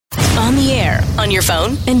on the air, on your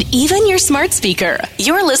phone, and even your smart speaker.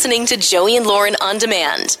 You're listening to Joey and Lauren On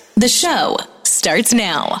Demand. The show starts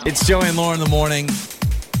now. It's Joey and Lauren in the morning.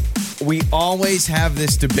 We always have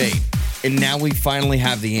this debate, and now we finally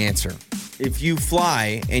have the answer. If you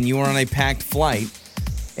fly and you are on a packed flight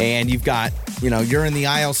and you've got, you're in the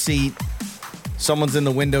aisle seat, someone's in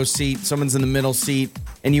the window seat, someone's in the middle seat,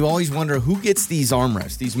 and you always wonder who gets these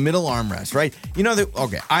armrests, these middle armrests, right?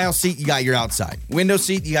 Aisle seat, you got your outside. Window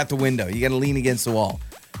seat, you got the window. You got to lean against the wall.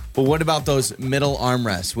 But what about those middle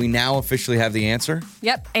armrests? We now officially have the answer?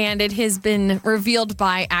 Yep, and it has been revealed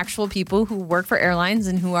by actual people who work for airlines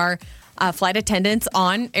and who are flight attendants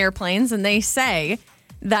on airplanes, and they say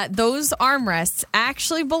that those armrests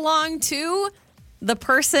actually belong to the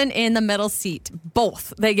person in the middle seat.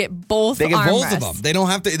 Both. They get both armrests. They get both of them.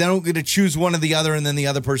 They don't get to choose one or the other, and then the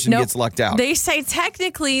other person gets lucked out. They say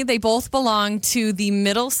technically they both belong to the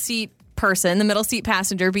middle seat person, the middle seat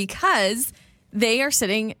passenger, because they are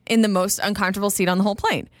sitting in the most uncomfortable seat on the whole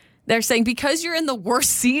plane. They're saying because you're in the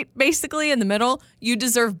worst seat, basically in the middle, you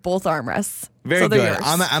deserve both armrests. Very good.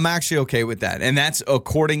 I'm actually okay with that. And that's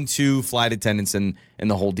according to flight attendants and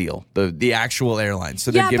the whole deal, the actual airline.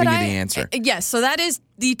 So they're giving you the answer. Yes, so that is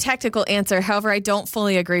the technical answer. However, I don't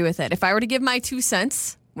fully agree with it. If I were to give my 2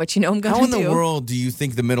 cents, which I'm going to do. How in the world do you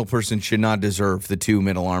think the middle person should not deserve the 2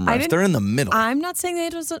 middle armrests? They're in the middle. I'm not saying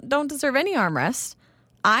they don't deserve any armrest.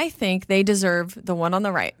 I think they deserve the one on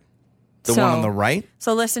the right. The one on the right?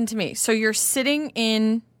 So listen to me. So you're sitting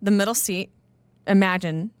in the middle seat.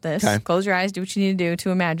 Imagine this. Okay. Close your eyes. Do what you need to do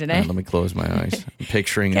to imagine it. Let me close my eyes. I'm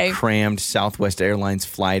picturing a crammed Southwest Airlines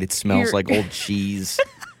flight. It smells like old cheese.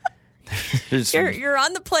 You're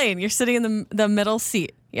on the plane. You're sitting in the middle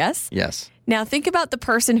seat. Yes? Yes. Now think about the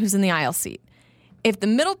person who's in the aisle seat. If the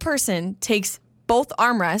middle person takes both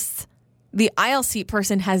armrests, the aisle seat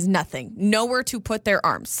person has nothing. Nowhere to put their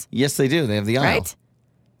arms. Yes, they do. They have the aisle. Right?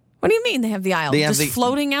 What do you mean they have the aisle? Just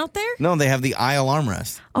floating out there? No, they have the aisle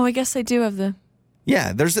armrest. Oh, I guess they do have the...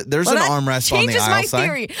 Yeah, there's an armrest on the aisle side. Changes my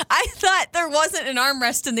theory. I thought there wasn't an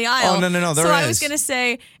armrest in the aisle. Oh, no, there is. So I was going to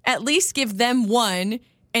say, at least give them one,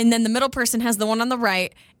 and then the middle person has the one on the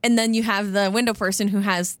right, and then you have the window person who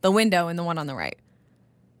has the window and the one on the right.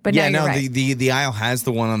 But yeah, now you're right. the aisle has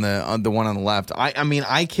the one on the one on the left. I mean,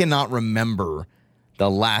 I cannot remember the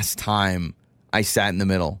last time I sat in the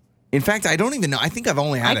middle. In fact, I don't even know. I think I've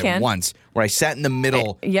only had it once where I sat in the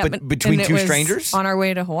middle between two strangers. On our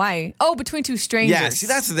way to Hawaii. Oh, between two strangers. Yeah, see,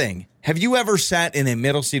 that's the thing. Have you ever sat in a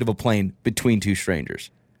middle seat of a plane between two strangers?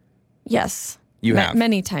 Yes. You have?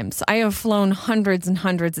 Many times. I have flown hundreds and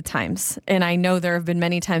hundreds of times, and I know there have been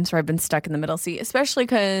many times where I've been stuck in the middle seat, especially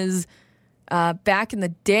because back in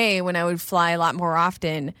the day when I would fly a lot more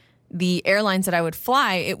often, the airlines that I would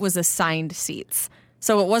fly, it was assigned seats.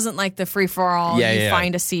 So it wasn't like the free-for-all,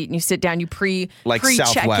 find a seat and you sit down, you pre-check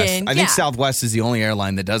Southwest. in. I think Southwest is the only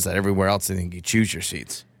airline that does that. Everywhere else, I think you choose your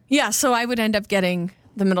seats. Yeah, so I would end up getting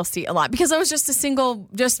the middle seat a lot because I was just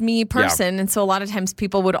just me person. And so a lot of times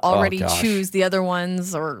people would already choose the other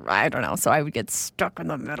ones or I don't know. So I would get stuck in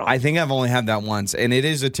the middle. I think I've only had that once, and it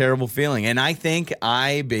is a terrible feeling. And I think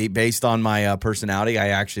based on my personality, I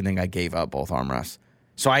actually think I gave up both armrests.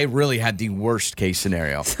 So I really had the worst case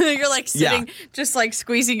scenario. You're like sitting, just like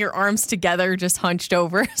squeezing your arms together, just hunched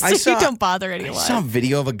over, so you don't bother anyone. I saw a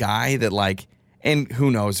video of a guy that and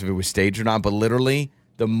who knows if it was staged or not, but literally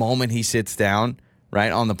the moment he sits down,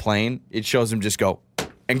 right, on the plane, it shows him just go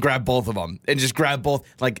and grab both of them and just grab both,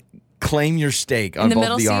 claim your stake on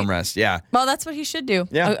both the armrests. Yeah. Well, that's what he should do.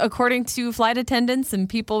 Yeah. According to flight attendants and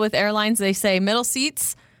people with airlines, they say middle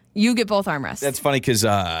seats, you get both armrests. That's funny because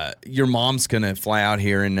your mom's going to fly out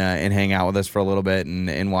here and hang out with us for a little bit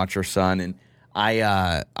and watch her son. And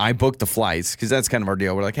I booked the flights because that's kind of our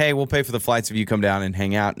deal. We're like, hey, we'll pay for the flights if you come down and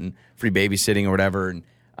hang out and free babysitting or whatever. And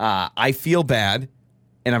I feel bad,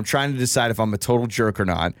 and I'm trying to decide if I'm a total jerk or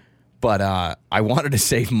not. But I wanted to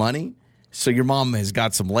save money. So your mom has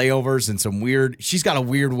got some layovers and she's got a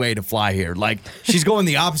weird way to fly here. She's going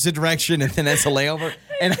the opposite direction and then that's a layover.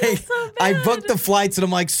 And I booked the flights and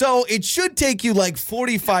I'm like, so it should take you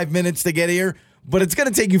 45 minutes to get here, but it's going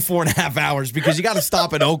to take you 4.5 hours because you got to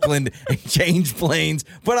stop in Oakland and change planes.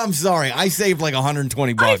 But I'm sorry, I saved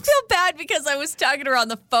 $120. I feel bad because I was talking to her on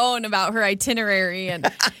the phone about her itinerary and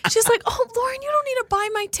she's like, oh, Lauren, you don't need to buy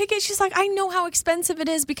my ticket. She's like, I know how expensive it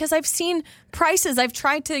is because I've seen prices. I've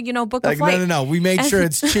tried to, book a flight. No. We made sure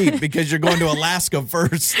it's cheap because you're going to Alaska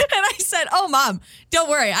first. And I said, oh, Mom, don't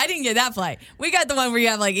worry. I didn't get that flight. We got the one where you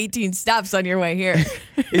have 18 stops on your way here.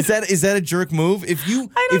 Is that a jerk move? If you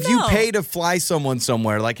pay to fly someone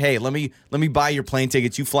somewhere, hey, let me buy your plane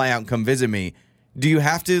tickets, you fly out and come visit me, Do you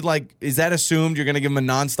have to, like, is that assumed you're going to give them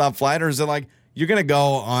a nonstop flight, or is it like you're going to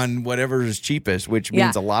go on whatever is cheapest, which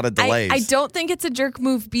means a lot of delays? I don't think it's a jerk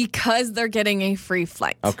move because they're getting a free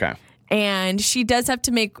flight. Okay. And she does have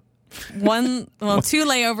to make two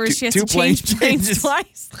layovers. She has two to change plane planes changes.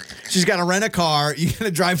 twice. She's got to rent a car. You got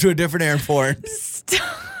to drive to a different airport.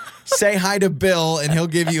 Say hi to Bill, and he'll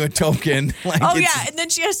give you a token. Like, and then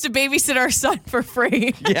she has to babysit our son for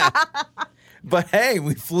free. Yeah. But hey,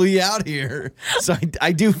 we flew you out here. So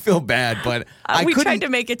I do feel bad, but we tried to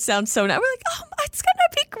make it sound so nice. We're like, oh, it's going to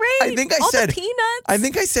be great. I think I All said the peanuts. I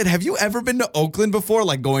think I said, have you ever been to Oakland before?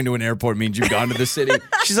 Like, going to an airport means you've gone to the city.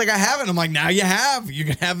 She's like, I haven't. I'm like, now you have. You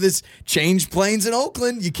can have this change planes in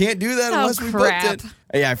Oakland. You can't do that unless we booked it.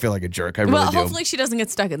 Yeah, I feel like a jerk. I really do. Hopefully she doesn't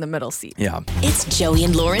get stuck in the middle seat. Yeah. It's Joey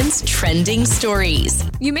and Lauren's Trending Stories.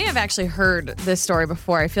 You may have actually heard this story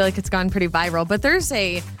before. I feel like it's gone pretty viral, but there's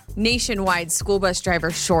a nationwide school bus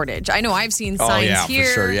driver shortage. I know I've seen signs here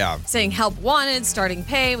for sure, saying help wanted, starting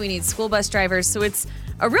pay, we need school bus drivers. So it's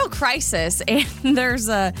a real crisis. And there's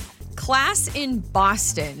a class in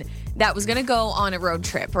Boston that was going to go on a road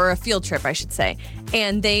trip, or a field trip, I should say.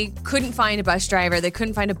 And they couldn't find a bus driver. They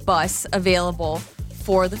couldn't find a bus available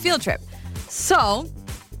for the field trip. So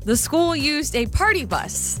the school used a party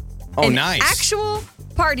bus. Oh, nice. Actual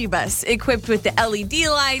party bus equipped with the LED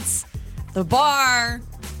lights, the bar,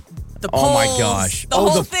 the poles. Oh, my gosh. The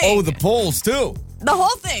whole thing. Oh, the poles, too. The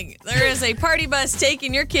whole thing. There is a party bus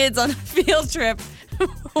taking your kids on a field trip.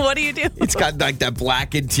 What do you do? It's got like that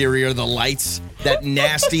black interior, the lights, that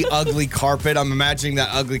nasty, ugly carpet. I'm imagining that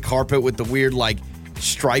ugly carpet with the weird, like,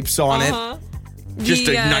 stripes on it. Just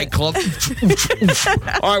a nightclub.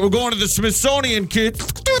 All right, we're going to the Smithsonian, kids.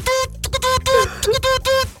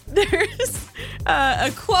 There's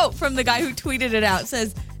a quote from the guy who tweeted it out. It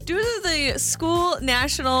says, due to the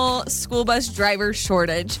national school bus driver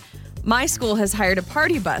shortage, my school has hired a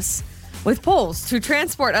party bus with poles to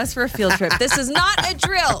transport us for a field trip. This is not a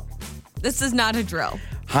drill. This is not a drill.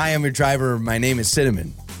 Hi, I'm your driver. My name is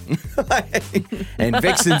Cinnamon. And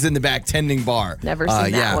Vixen's in the back tending bar. Never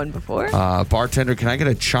seen that one before. Bartender, can I get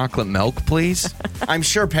a chocolate milk, please? I'm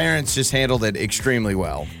sure parents just handled it extremely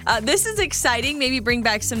well. This is exciting. Maybe bring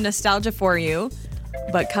back some nostalgia for you.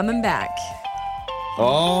 But coming back.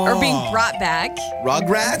 Oh. Or being brought back.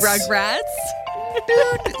 Rugrats? Rugrats.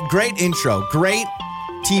 Dude, great intro. Great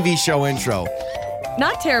TV show intro.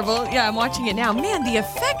 Not terrible. Yeah, I'm watching it now. Man, the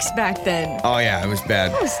effects back then. Oh, yeah, it was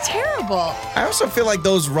bad. It was terrible. I also feel like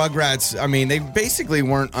those Rugrats, I mean, they basically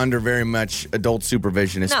weren't under very much adult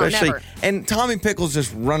supervision, especially. No, never. And Tommy Pickles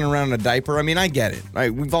just running around in a diaper. I mean, I get it.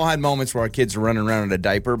 Right? We've all had moments where our kids are running around in a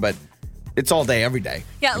diaper, but it's all day, every day.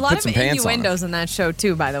 Yeah, a lot of innuendos in that show,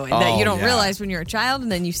 too, by the way, that you don't realize when you're a child, and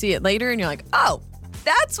then you see it later, and you're like, oh,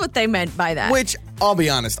 that's what they meant by that. Which, I'll be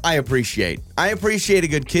honest, I appreciate. I appreciate a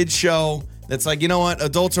good kids show that's like, you know what,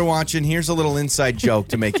 adults are watching. Here's a little inside joke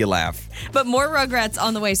to make you laugh. But more Rugrats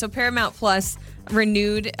on the way. So Paramount Plus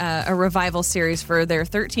renewed a revival series for their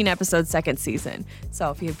 13-episode second season.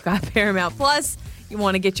 So if you've got Paramount Plus, you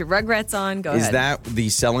want to get your Rugrats on, go ahead. Is that the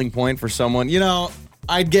selling point for someone? You know,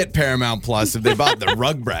 I'd get Paramount Plus if they bought the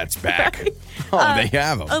Rugrats back. Right. Oh, they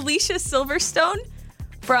have them. Alicia Silverstone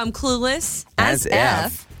from Clueless as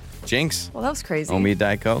F. Jinx. Well, that was crazy. Owe me a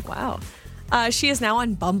Diet Coke. Wow. She is now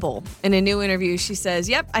on Bumble. In a new interview, she says,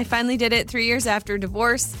 yep, I finally did it 3 years after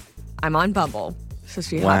divorce. I'm on Bumble. So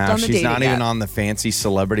she hopped on the dating she's not even app. on the fancy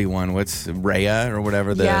celebrity one. What's Raya or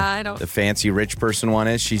whatever the fancy rich person one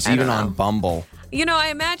is? She's even on Bumble. You know, I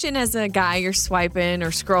imagine as a guy, you're swiping or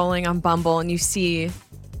scrolling on Bumble and you see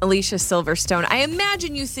Alicia Silverstone. I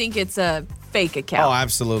imagine you think it's a fake account. Oh,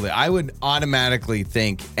 absolutely. I would automatically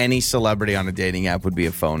think any celebrity on a dating app would be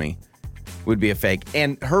a phony. Would be a fake.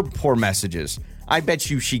 And her poor messages. I bet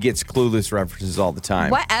you she gets Clueless references all the time.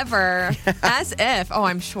 Whatever. As if. Oh,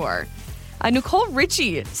 I'm sure. Nicole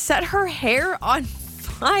Richie set her hair on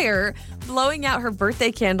fire, blowing out her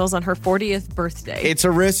birthday candles on her 40th birthday. It's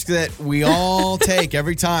a risk that we all take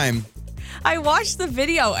every time. I watched the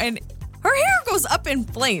video and her hair goes up in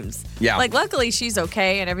flames. Yeah. Like, luckily she's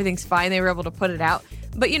okay and everything's fine. They were able to put it out.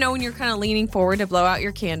 But, you know, when you're kind of leaning forward to blow out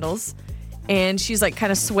your candles, and she's like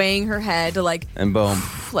kind of swaying her head to like, and boom,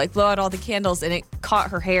 like blow out all the candles, and it caught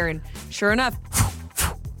her hair, and sure enough,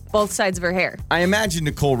 both sides of her hair. I imagine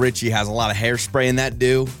Nicole Richie has a lot of hairspray in that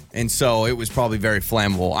do, and so it was probably very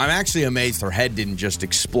flammable. I'm actually amazed her head didn't just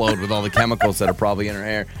explode with all the chemicals that are probably in her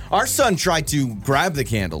hair. Our son tried to grab the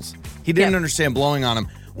candles. He didn't understand blowing on them,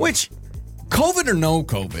 which, COVID or no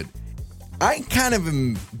COVID, I kind of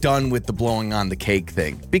am done with the blowing on the cake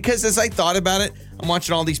thing. Because as I thought about it, I'm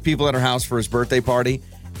watching all these people at her house for his birthday party,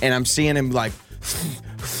 and I'm seeing him like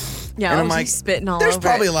Yeah, and I'm he's like, spitting all there's over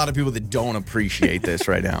probably it. a lot of people that don't appreciate this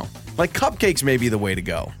right now. Like cupcakes may be the way to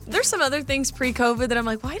go. There's some other things pre-COVID that I'm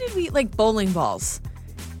like, why did we eat like bowling balls?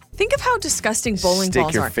 Think of how disgusting bowling balls are.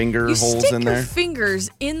 Stick your finger you holes stick in your there. fingers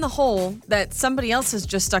in the hole that somebody else has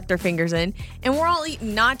just stuck their fingers in, and we're all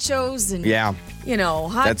eating nachos and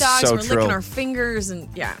hot That's dogs. so We're true. licking our fingers and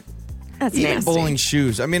that's Even nasty. bowling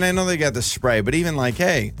shoes. I mean, I know they got the spray, but even like,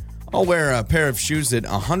 hey, I'll wear a pair of shoes that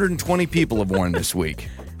 120 people have worn this week.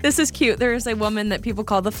 This is cute. There is a woman that people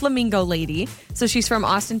call the Flamingo Lady. So she's from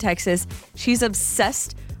Austin, Texas. She's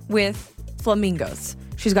obsessed with flamingos.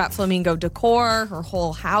 She's got flamingo decor. Her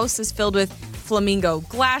whole house is filled with flamingo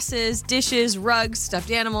glasses, dishes, rugs, stuffed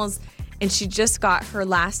animals. And she just got her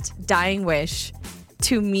last dying wish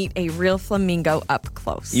to meet a real flamingo up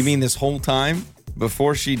close. You mean this whole time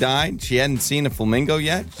before she died, she hadn't seen a flamingo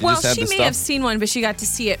yet? She Well, just had she the may stuff? have seen one, but she got to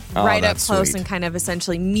see it Oh, right up that's close sweet. and kind of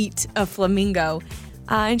essentially meet a flamingo.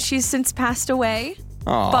 And she's since passed away.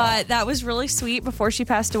 Aw. But that was really sweet. Before she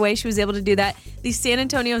passed away, she was able to do that. The San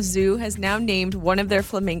Antonio Zoo has now named one of their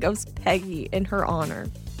flamingos Peggy in her honor.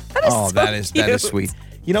 That is so that is cute. sweet.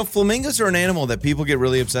 You know, flamingos are an animal that people get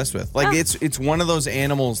really obsessed with. Like, it's one of those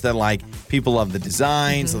animals that, like, people love the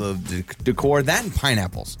designs, love the decor, that and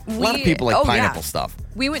pineapples. A lot of people like pineapple stuff.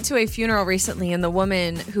 We went to a funeral recently, and the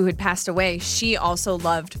woman who had passed away, she also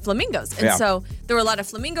loved flamingos. And so there were a lot of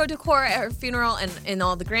flamingo decor at her funeral, and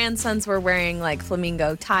all the grandsons were wearing, like,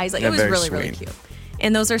 flamingo ties. Like, it was very really, really sweet. cute.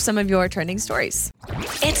 And those are some of your trending stories.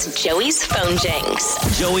 It's Joey's Phone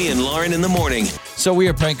Jenks. Joey and Lauren in the morning. So we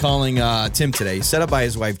are prank calling Tim today, set up by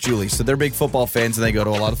his wife, Julie. So they're big football fans, and they go to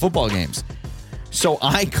a lot of football games. So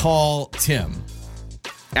I call Tim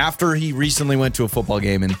after he recently went to a football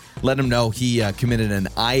game and let him know he committed an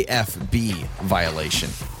IFB violation.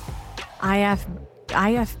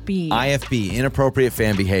 IFB. IFB, inappropriate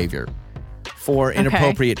fan behavior. For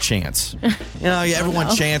inappropriate chants.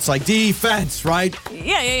 Everyone chants like defense, right?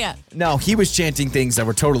 Yeah. No, he was chanting things that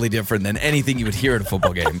were totally different than anything you would hear at a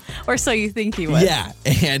football game. Or so you think he was. Yeah,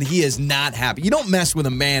 and he is not happy. You don't mess with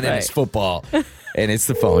a man and his Right. football. And it's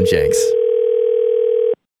the phone, Jenks.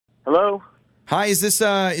 Hello? Hi, is this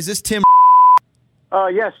Tim?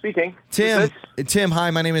 Yeah, speaking. Tim,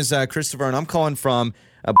 hi, my name is Christopher, and I'm calling from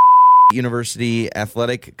University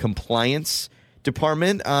Athletic Compliance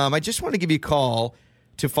Department. I just want to give you a call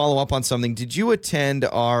to follow up on something. Did you attend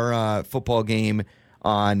our football game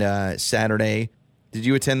on Saturday? Did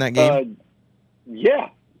you attend that game? Yeah,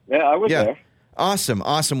 I was there. Awesome.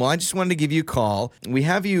 Well, I just wanted to give you a call. We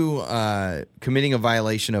have you committing a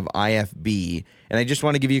violation of IFB, and I just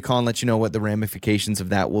want to give you a call and let you know what the ramifications of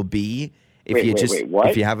that will be. If what?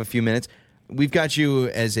 If you have a few minutes. We've got you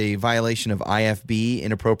as a violation of IFB,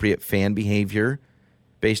 inappropriate fan behavior,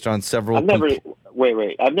 based on several... I've never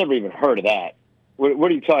even heard of that.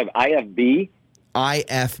 What are you talking about? IFB?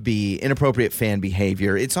 IFB, inappropriate fan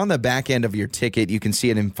behavior. It's on the back end of your ticket. You can see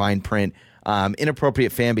it in fine print.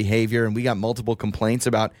 Inappropriate fan behavior, and we got multiple complaints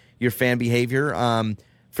about your fan behavior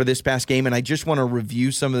for this past game, and I just want to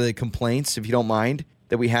review some of the complaints, if you don't mind,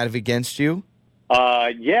 that we had against you.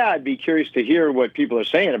 Yeah, I'd be curious to hear what people are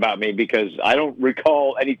saying about me because I don't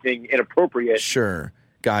recall anything inappropriate. Sure.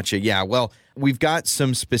 Gotcha. Yeah, well, we've got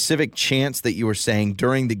some specific chants that you were saying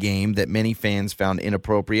during the game that many fans found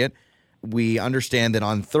inappropriate. We understand that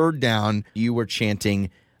on third down, you were chanting,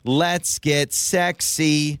 "Let's get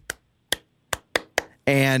sexy."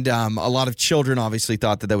 And a lot of children obviously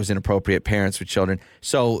thought that was inappropriate, parents with children.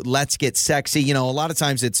 So, "Let's get sexy." You know, a lot of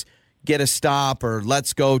times it's "get a stop" or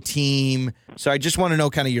 "let's go team." So I just want to know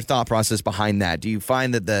kind of your thought process behind that. Do you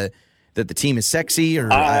find that the team is sexy,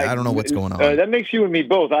 or I don't know what's going on? That makes you and me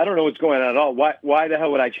both. I don't know what's going on at all. Why the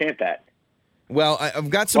hell would I chant that? Well, I've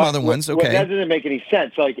got some other ones. Okay. Well, that doesn't make any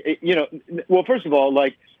sense. Well, first of all,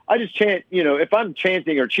 I just chant, if I'm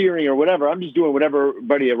chanting or cheering or whatever, I'm just doing whatever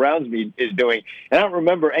everybody around me is doing. And I don't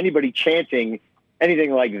remember anybody chanting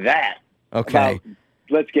anything like that. Okay. About,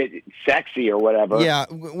 "let's get sexy" or whatever. Yeah,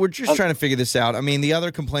 we're just trying to figure this out. I mean, the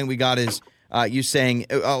other complaint we got is you saying,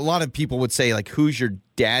 a lot of people would say, like, "Who's your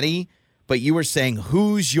daddy?" But you were saying,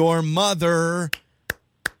 "Who's your mother?"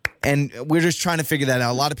 And we're just trying to figure that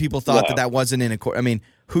out. A lot of people thought that wasn't in accord. I mean,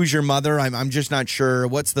 "Who's your mother?" I'm just not sure.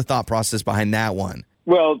 What's the thought process behind that one?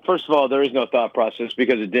 Well, first of all, there is no thought process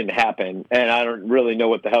because it didn't happen. And I don't really know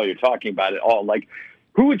what the hell you're talking about at all. Like,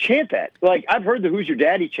 who would chant that? Like, I've heard the "Who's your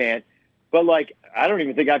daddy" chant, but, I don't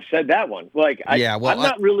even think I've said that one. I'm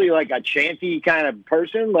not really, a chanty kind of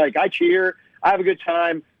person. Like, I cheer. I have a good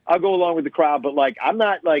time. I'll go along with the crowd, but like I'm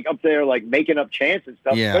not like up there like making up chants and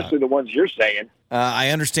stuff, especially the ones you're saying. I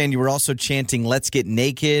understand you were also chanting "Let's get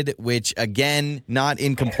naked," which again, not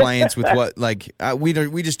in compliance with what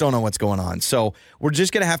we just don't know what's going on. So we're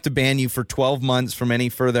just gonna have to ban you for 12 months from any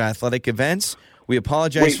further athletic events. We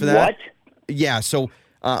apologize for that. What? Yeah. So.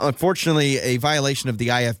 Unfortunately, a violation of the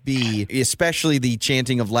IFB, especially the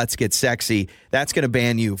chanting of "Let's get sexy," that's going to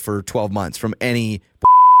ban you for 12 months from any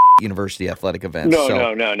university athletic events.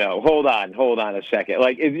 No. Hold on a second.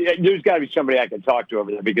 Like, there's got to be somebody I can talk to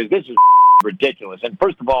over there because this is ridiculous. And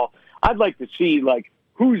first of all, I'd like to see like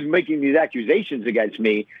who's making these accusations against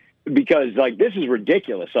me. Because like this is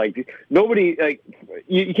ridiculous. Like nobody, like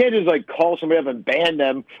you can't just like call somebody up and ban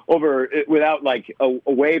them over without like a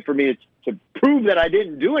way for me to prove that I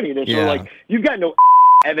didn't do any of this. Yeah. So like you've got no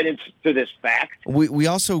evidence to this fact. We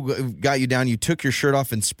also got you down. You took your shirt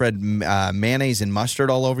off and spread mayonnaise and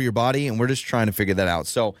mustard all over your body, and we're just trying to figure that out.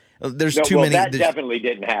 So there's too many. That definitely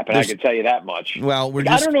didn't happen. I can tell you that much. Well,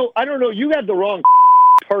 I don't know. You had the wrong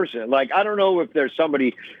person. Like, I don't know if there's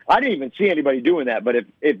somebody, I didn't even see anybody doing that, but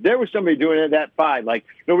if there was somebody doing it, that's fine. Like,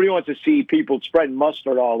 nobody wants to see people spreading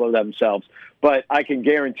mustard all over themselves, but I can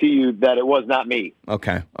guarantee you that it was not me.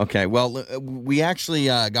 Okay. Well, we actually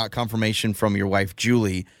got confirmation from your wife,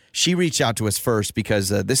 Julie. She reached out to us first because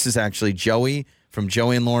this is actually Joey from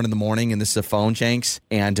Joey and Lauren in the Morning, and this is a phone, Jenks,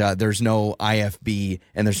 and there's no IFB,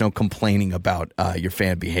 and there's no complaining about your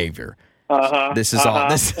fan behavior. This is all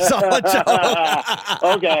a joke.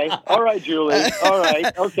 Okay. All right, Julie. All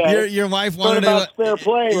right. Okay. Your wife wanted to fair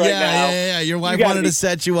play right now. Yeah. Your wife wanted to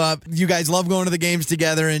set you up. You guys love going to the games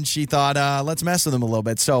together, and she thought, let's mess with them a little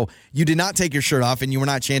bit. So you did not take your shirt off, and you were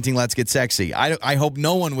not chanting "Let's get sexy." I hope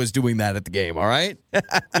no one was doing that at the game. All right.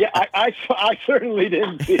 Yeah, I certainly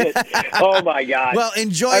didn't see it. Oh my God. Well,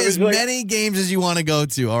 enjoy as many games as you want to go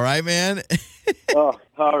to. All right, man. Oh,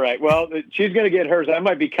 all right. Well, she's going to get hers. I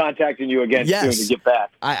might be contacting you again soon to get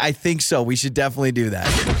back. I think so. We should definitely do that.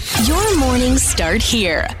 Your mornings start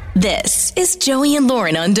here. This is Joey and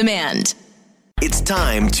Lauren on Demand. It's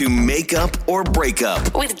time to make up or break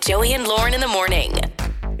up with Joey and Lauren in the Morning.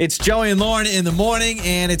 It's Joey and Lauren in the morning,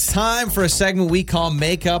 and it's time for a segment we call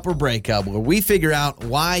Make Up or Break Up, where we figure out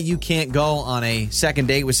why you can't go on a second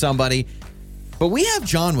date with somebody. But we have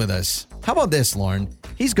John with us. How about this, Lauren?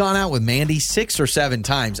 He's gone out with Mandy 6 or 7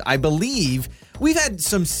 times. I believe we've had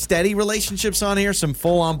some steady relationships on here, some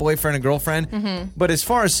full-on boyfriend and girlfriend. Mm-hmm. But as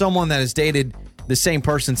far as someone that has dated the same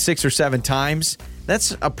person 6 or 7 times,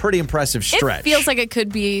 that's a pretty impressive stretch. It feels like it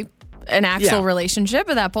could be an actual relationship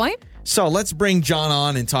at that point. So let's bring John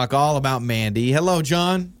on and talk all about Mandy. Hello,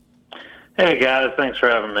 John. Hey, guys. Thanks for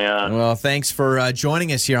having me on. Well, thanks for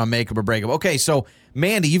joining us here on Make Up or Break Up. Okay, so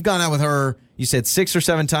Mandy, you've gone out with her, you said 6 or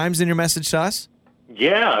 7 times in your message to us?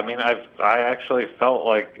 Yeah, I mean, I actually felt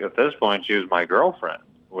like at this point she was my girlfriend,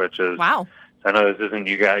 which is, wow. I know this isn't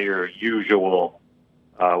your usual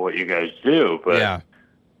what you guys do, but yeah.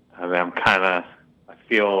 I mean, I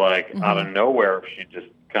feel like out of nowhere she just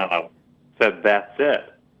kind of said that's it.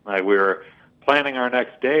 Like we were planning our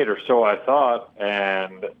next date, or so I thought,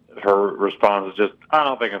 and her response was just, I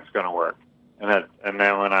don't think it's going to work. And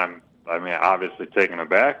then when I'm obviously taken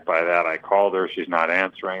aback by that, I called her. She's not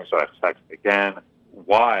answering, so I texted again.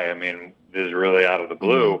 Why? I mean, this is really out of the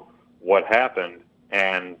blue. What happened?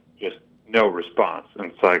 And just no response. And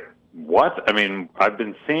it's like, what? I mean, I've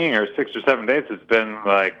been seeing her 6 or 7 days. It's been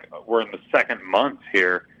like we're in the second month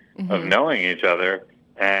here of knowing each other.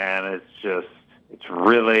 And it's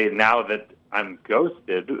really, now that I'm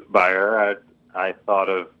ghosted by her, I thought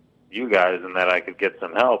of you guys and that I could get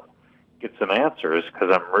some help, get some answers, because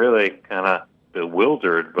I'm really kind of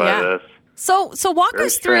bewildered by this. So walk Very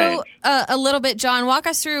us through strange. a little bit, John. Walk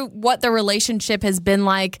us through what the relationship has been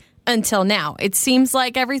like until now. It seems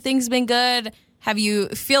like everything's been good. Have you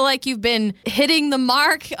feel like you've been hitting the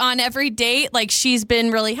mark on every date? Like she's been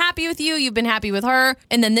really happy with you, you've been happy with her,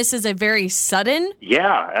 and then this is a very sudden?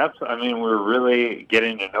 Yeah, absolutely. I mean, we're really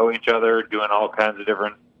getting to know each other, doing all kinds of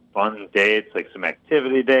different fun dates, like some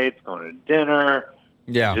activity dates, going to dinner.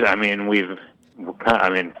 Yeah. I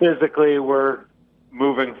mean, physically we're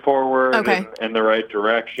moving forward in the right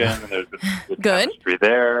direction. There's good chemistry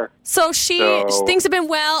there. So things have been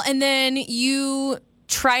well, and then you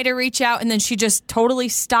try to reach out, and then she just totally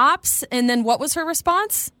stops. And then what was her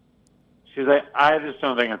response? She's like, I just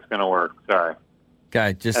don't think it's going to work. Sorry.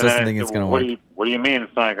 Okay, just doesn't think it's going to work. What do you mean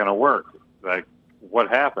it's not going to work? Like, what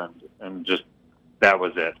happened? And just, that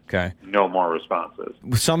was it. Okay. No more responses.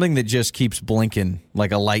 Something that just keeps blinking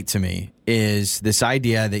like a light to me is this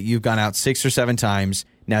idea that you've gone out 6 or 7 times.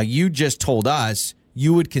 Now, you just told us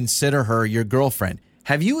you would consider her your girlfriend.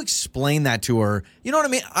 Have you explained that to her? You know what I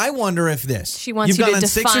mean? I wonder if this. She wants you to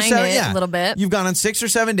define it a little bit. You've gone on 6 or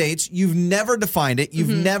 7 dates. You've never defined it. You've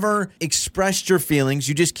never expressed your feelings.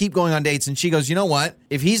 You just keep going on dates. And she goes, you know what?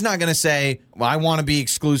 If he's not going to say, well, I want to be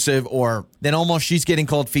exclusive, or then almost she's getting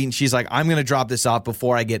cold feet and she's like, I'm going to drop this off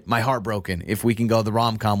before I get my heart broken. If we can go the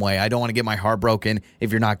rom-com way, I don't want to get my heart broken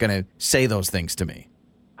if you're not going to say those things to me.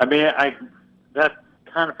 I mean, that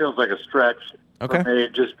kind of feels like a stretch. Okay. For me,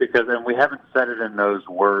 just because, and we haven't said it in those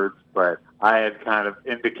words, but I had kind of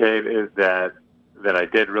indicated that I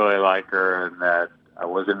did really like her and that I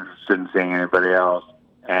wasn't interested in seeing anybody else.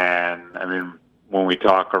 And I mean, when we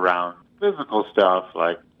talk around physical stuff,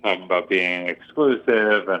 like talking about being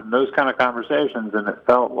exclusive and those kind of conversations, and it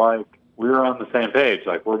felt like we were on the same page,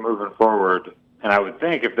 like we're moving forward. And I would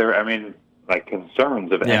think if there, I mean, like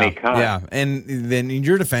concerns of any kind. Yeah, and then in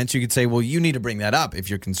your defense, you could say, well, you need to bring that up if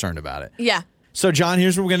you're concerned about it. Yeah. So, John,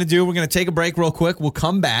 here's what we're going to do. We're going to take a break real quick. We'll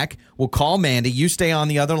come back. We'll call Mandy. You stay on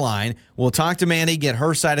the other line. We'll talk to Mandy, get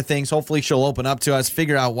her side of things. Hopefully, she'll open up to us,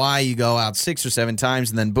 figure out why you go out 6 or 7 times,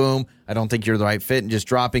 and then boom, I don't think you're the right fit, and just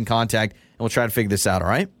drop in contact, and we'll try to figure this out, all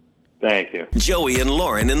right? Thank you. Joey and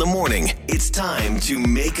Lauren in the morning. It's time to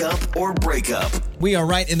make up or break up. We are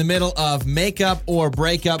right in the middle of makeup or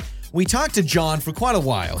breakup. We talked to John for quite a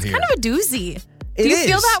while here. Kind of a doozy. It Do you is.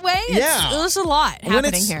 feel that way? Yeah. There's a lot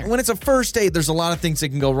happening here. When it's a first date, there's a lot of things that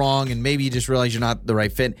can go wrong, and maybe you just realize you're not the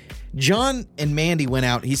right fit. John and Mandy went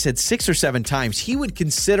out, he said 6 or 7 times. He would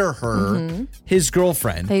consider her his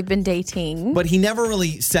girlfriend. They've been dating. But he never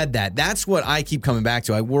really said that. That's what I keep coming back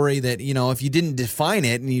to. I worry that, if you didn't define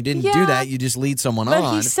it and you didn't do that, you just lead someone on.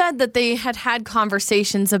 But he said that they had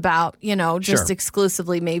conversations about, just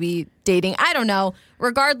exclusively maybe dating. I don't know.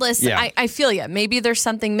 Regardless, I feel you. Maybe there's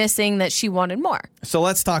something missing that she wanted more. So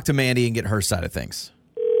let's talk to Mandy and get her side of things.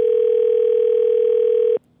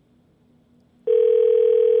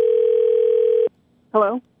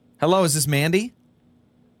 Hello? Hello, is this Mandy?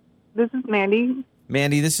 This is Mandy.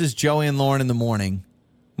 Mandy, this is Joey and Lauren in the morning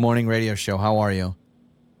radio show. How are you?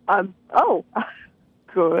 Good.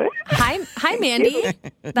 Hi, Mandy.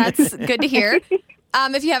 That's good to hear.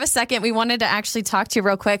 If you have a second, we wanted to actually talk to you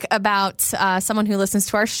real quick about someone who listens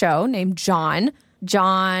to our show named John.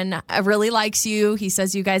 John really likes you. He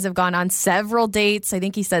says you guys have gone on several dates. I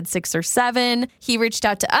think he said 6 or 7. He reached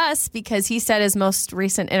out to us because he said his most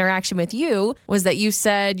recent interaction with you was that you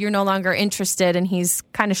said you're no longer interested, and he's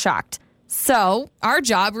kind of shocked. So our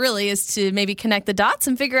job really is to maybe connect the dots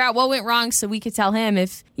and figure out what went wrong so we could tell him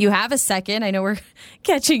if you have a second. I know we're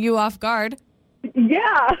catching you off guard.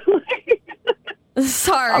 Yeah.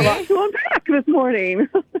 Sorry. I'm going back this morning.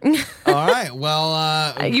 All right.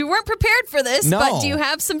 Well, you weren't prepared for this, No. but do you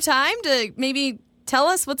have some time to maybe tell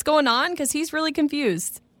us what's going on? Because he's really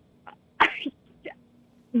confused.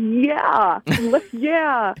 Yeah.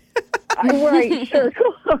 Yeah. Right. Sure.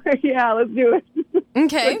 Yeah, let's do it.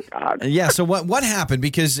 Okay. God. yeah. So what happened?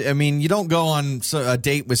 Because, you don't go on a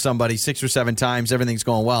date with somebody 6 or 7 times, everything's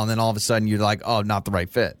going well, and then all of a sudden you're like, oh, not the right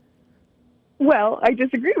fit. Well, I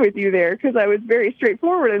disagreed with you there because I was very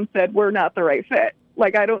straightforward and said we're not the right fit.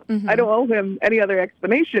 Like I don't owe him any other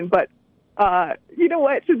explanation. But you know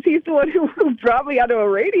what? Since he's the one who dropped me onto a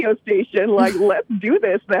radio station, like let's do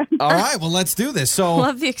this then. All right. Well, let's do this. So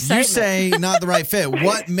Love the excitement. you say not the right fit.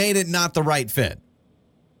 What made it not the right fit?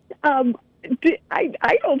 I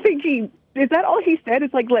don't think he. Is that all he said?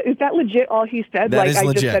 It's like, is that legit all he said? That like is I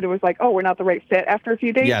legit. just said it was like, oh, we're not the right fit after a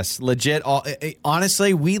few days. Yes, legit.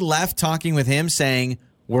 Honestly, we left talking with him saying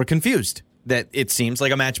we're confused, that it seems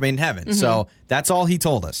like a match made in heaven. So that's all he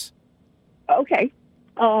told us. Okay.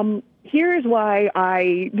 Here's why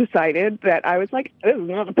I decided that I was like, this is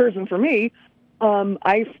not the person for me.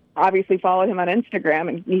 I obviously followed him on Instagram,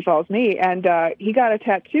 and he follows me, and he got a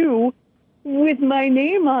tattoo with my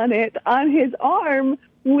name on it on his arm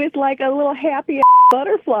with like a little happy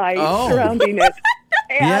butterfly surrounding it.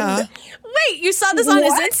 And Yeah. Wait, you saw this on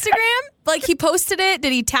his What? Instagram? Like he posted it?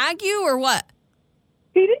 Did he tag you or what?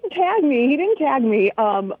 He didn't tag me.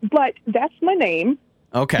 But that's my name.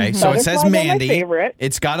 Okay, so it says Butterfly, they're my Mandy. favorite.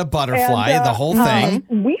 It's got a butterfly, And, the whole thing.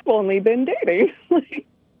 We've only been dating.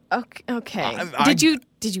 Okay.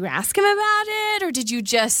 Did you ask him about it, or did you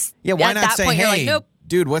just Yeah, why at not that say, point, you're hey, like, nope.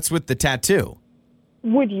 dude, what's with the tattoo?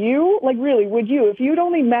 Would you, if you'd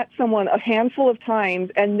only met someone a handful of times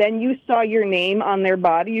and then you saw your name on their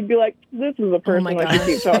body, you'd be like, this is the person my I should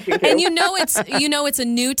keep talking to. And it's a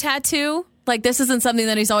new tattoo? Like this isn't something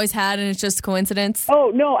that he's always had and it's just a coincidence? Oh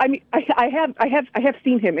no! I mean, I have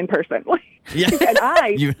seen him in person. Yeah. And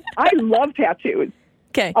I love tattoos.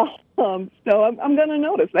 Okay. So I'm gonna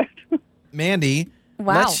notice that. Mandy,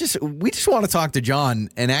 Wow. We just want to talk to John,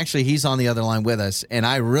 and actually he's on the other line with us, and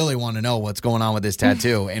I really want to know what's going on with this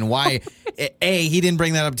tattoo and why A, he didn't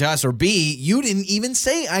bring that up to us, or B, you didn't even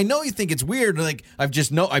say. I know you think it's weird, like I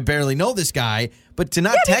barely know this guy, but to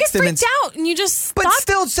not text him and out and you just but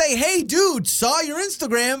still say, hey dude, saw your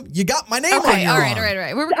Instagram, you got my name on your all arm.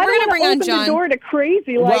 right. We're gonna bring on John. The door to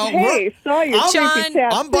crazy, like, Well, hey, saw your creepy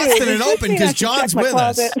tattoo. I'm busting it open because John's with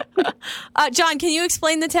us. John, can you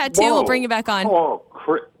explain the tattoo? We'll bring you back on. Whoa,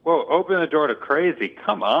 open the door to crazy.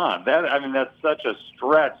 Come on. That's such a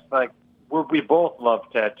stretch. Like, we both love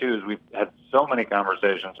tattoos. We've had so many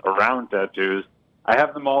conversations around tattoos. I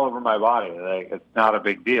have them all over my body. Like, it's not a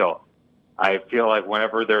big deal. I feel like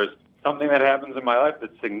whenever there's something that happens in my life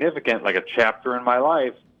that's significant, like a chapter in my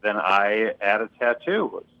life, then I add a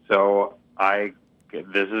tattoo. So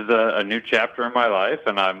this is a new chapter in my life,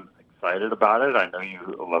 and I'm excited about it. I know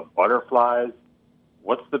you love butterflies.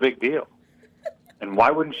 What's the big deal? And why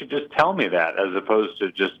wouldn't you just tell me that as opposed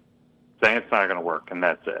to just saying it's not going to work and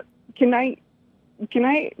that's it? Can I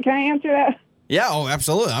answer that? Yeah,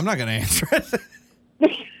 absolutely. I'm not going to answer it.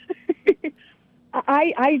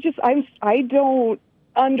 I don't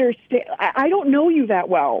understand. I don't know you that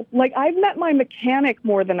well. Like, I've met my mechanic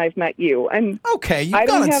more than I've met you, and okay, you've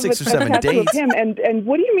gone on 6 or 7 dates. Him. And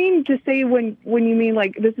what do you mean to say when you mean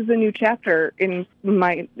like this is a new chapter in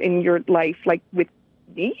your life, like with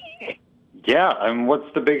me? Yeah, I mean,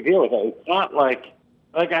 what's the big deal with it? It's not like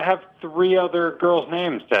I have 3 other girls'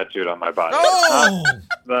 names tattooed on my body. Oh!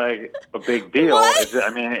 It's not like a big deal.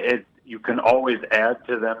 You can always add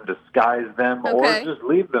to them, disguise them, or just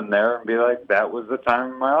leave them there and be like, that was the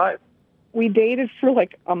time of my life. We dated for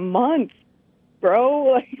like a month,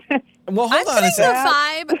 bro. Well, hold on a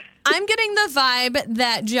second. I'm getting the vibe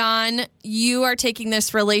that, John, you are taking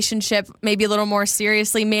this relationship maybe a little more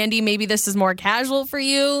seriously. Mandy, maybe this is more casual for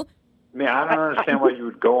you. I mean, I don't understand why you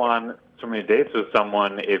would go on so many dates with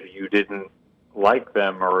someone if you didn't like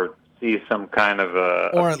them or see some kind of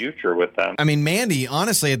a future with them. I mean, Mandy,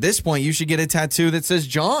 honestly, at this point, you should get a tattoo that says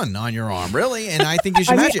John on your arm, really, and I think you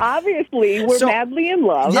should match it. Obviously, we're madly in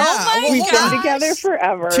love. Yeah, we've been together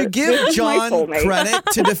forever. To give John credit,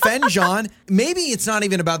 to defend John, maybe it's not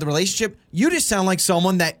even about the relationship. You just sound like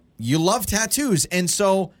someone that you love tattoos, and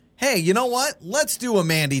so... Hey, you know what? Let's do a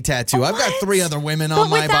Mandy tattoo. I've got 3 other women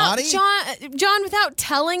on my body. John, without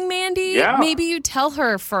telling Mandy, maybe you tell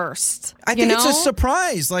her first. I think it's a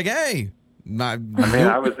surprise. Like, hey. I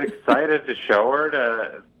was excited to show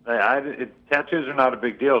her. Tattoos are not a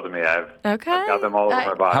big deal to me. I've got them all over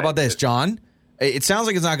my body. How about this, John? It sounds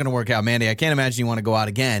like it's not going to work out, Mandy. I can't imagine you want to go out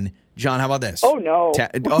again. John, how about this? Oh, no.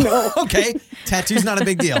 No. Okay. Tattoo's not a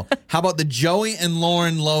big deal. How about the Joey and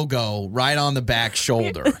Lauren logo right on the back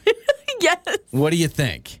shoulder? Yes. What do you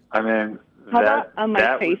think? I mean, how about on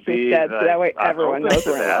my face instead, so that way everyone knows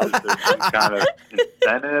where I am. There's some kind of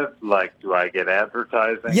incentive, like, do I get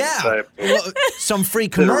advertising? Yeah. Some free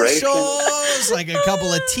commercials, like a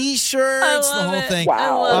couple of T-shirts, the whole thing.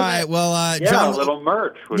 Wow. All right, well, John. A little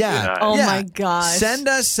merch would be nice. Oh, my gosh. Send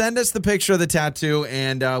us the picture of the tattoo,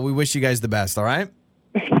 and we wish you guys the best, all right?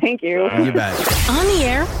 Thank you. You bet. On the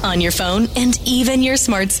air, on your phone, and even your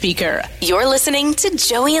smart speaker. You're listening to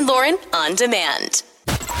Joey and Lauren On Demand.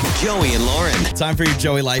 Joey and Lauren. Time for your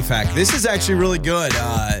Joey life hack. This is actually really good.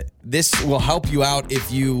 This will help you out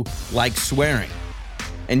if you like swearing.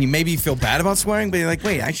 And you maybe feel bad about swearing, but you're like,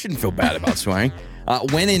 wait, I shouldn't feel bad about swearing.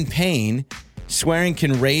 When in pain, swearing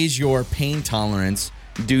can raise your pain tolerance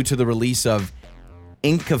due to the release of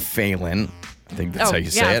enkephalin. I think that's how you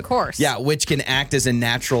say it. Yeah, of course. Yeah, which can act as a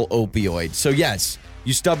natural opioid. So yes,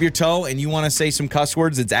 you stub your toe and you want to say some cuss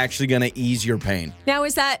words, it's actually going to ease your pain. Now,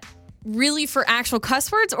 is that really for actual cuss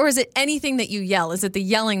words, or is it anything that you yell? Is it the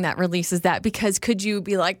yelling that releases that? Because could you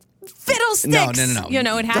be like, fiddlesticks? No. You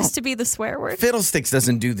know, it has to be the swear word. Fiddlesticks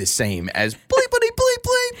doesn't do the same as bleepity bleep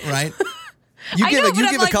bleep, right? You I give know,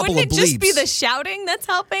 a couple of bleeps. Wouldn't it just be the shouting that's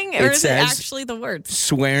helping, or is it actually the words?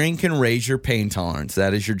 Swearing can raise your pain tolerance.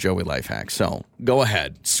 That is your Joey life hack. So go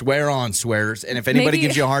ahead, swear on, swearers. And if anybody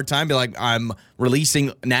gives you a hard time, be like, I'm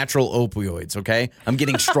releasing natural opioids, okay? I'm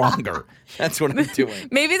getting stronger. That's what I'm doing.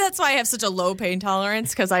 Maybe that's why I have such a low pain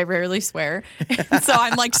tolerance, because I rarely swear. So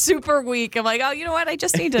I'm like super weak. I'm like, oh, you know what? I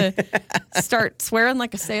just need to start swearing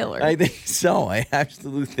like a sailor. I think so. I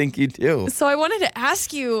absolutely think you do. So I wanted to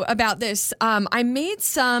ask you about this. I made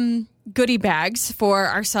some goodie bags for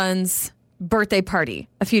our son's birthday party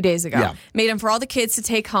a few days ago. Yeah. Made them for all the kids to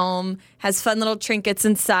take home. Has fun little trinkets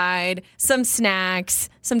inside, some snacks,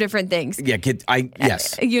 some different things. Yeah,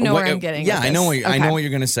 yes. You know where I'm getting. Yeah, with this. I know what you're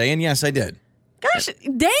going to say, and yes, I did. Gosh,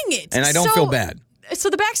 dang it! And I don't feel bad. So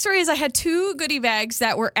the backstory is I had 2 goodie bags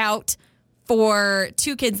that were out for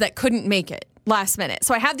 2 kids that couldn't make it last minute.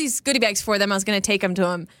 So I had these goodie bags for them. I was going to take them to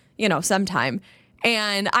them, sometime.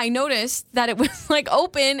 And I noticed that it was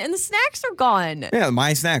open and the snacks are gone. Yeah,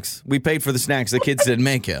 my snacks. We paid for the snacks. The kids didn't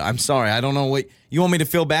make it. I'm sorry. I don't know what you want me to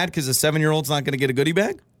feel bad because a 7-year-old's not going to get a goodie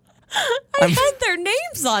bag? I had their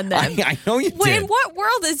names on them. I know you did. In what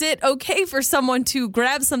world is it okay for someone to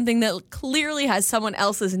grab something that clearly has someone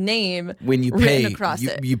else's name when you written pay, across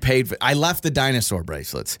it? You paid for. I left the dinosaur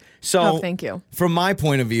bracelets. So, thank you. From my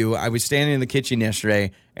point of view, I was standing in the kitchen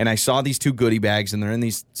yesterday and I saw these 2 goodie bags, and they're in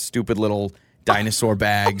these stupid little dinosaur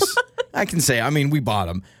bags. I can say, we bought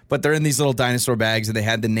them, but they're in these little dinosaur bags, and they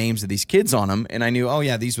had the names of these kids on them. And I knew,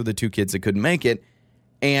 these were the 2 kids that couldn't make it.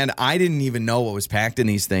 And I didn't even know what was packed in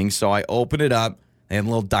these things. So I opened it up. They had a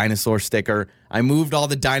little dinosaur sticker. I moved all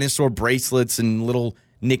the dinosaur bracelets and little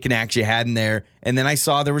knickknacks you had in there. And then I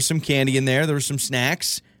saw there was some candy in there. There were some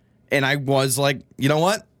snacks. And I was like, you know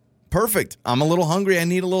what? Perfect. I'm a little hungry. I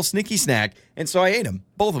need a little sneaky snack. And so I ate them,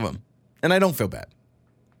 both of them. And I don't feel bad.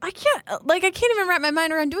 I can't even wrap my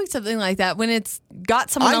mind around doing something like that when it's got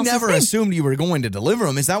someone else's I never name. assumed you were going to deliver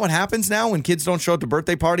them. Is that what happens now when kids don't show up to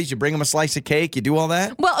birthday parties? You bring them a slice of cake, you do all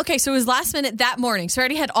that? Well, okay, so it was last minute that morning. So I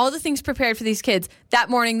already had all the things prepared for these kids. That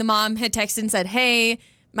morning, the mom had texted and said, hey,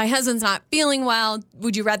 my husband's not feeling well.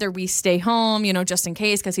 Would you rather we stay home, just in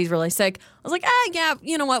case because he's really sick? I was like, yeah,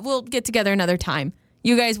 you know what? We'll get together another time.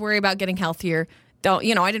 You guys worry about getting healthier. I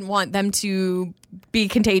didn't want them to be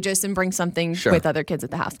contagious and bring something with other kids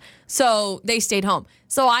at the house. So they stayed home.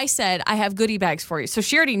 So I said, I have goodie bags for you. So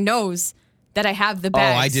she already knows that I have the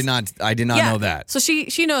bags. Oh, I did not know that. So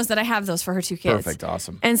she knows that I have those for her 2 kids. Perfect,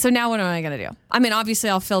 awesome. And so now what am I going to do?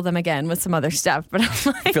 Obviously I'll fill them again with some other stuff, but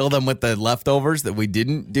I'm like, fill them with the leftovers that we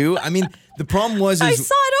didn't do. The problem was I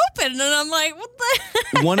saw it open and I'm like, what the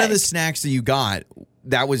heck? One of the snacks that you got,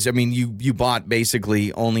 that was, you bought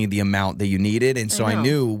basically only the amount that you needed, and so I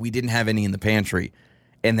knew we didn't have any in the pantry.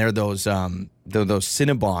 And they're those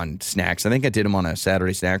Cinnabon snacks. I think I did them on a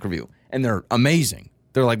Saturday snack review, and they're amazing.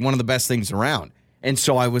 They're like one of the best things around. And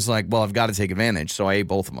so I was like, well, I've got to take advantage. So I ate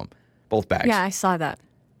both of them, both bags. Yeah, I saw that.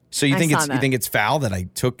 So you think it's foul that I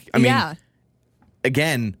took? Yeah.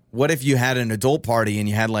 Again, what if you had an adult party and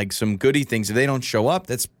you had some goodie things? If they don't show up,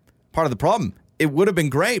 that's part of the problem. It would have been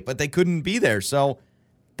great, but they couldn't be there. So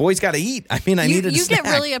boys got to eat. I needed a snack. You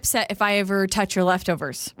get really upset if I ever touch your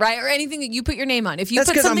leftovers, right? Or anything that you put your name on. If you That's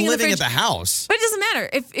put because I'm something living in the fridge, at the house. But it doesn't matter.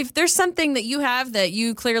 If there's something that you have that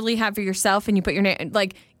you clearly have for yourself and you put your name,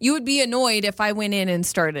 you would be annoyed if I went in and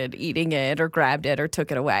started eating it or grabbed it or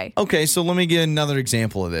took it away. Okay, so let me give another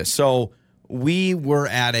example of this. So we were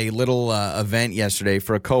at a little event yesterday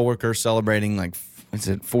for a coworker celebrating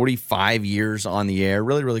 45 years on the air.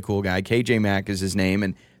 Really, really cool guy. KJ Mack is his name.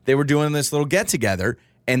 And they were doing this little get-together,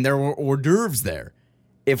 and there were hors d'oeuvres there.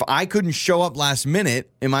 If I couldn't show up last minute,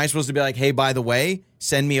 am I supposed to be like, hey, by the way,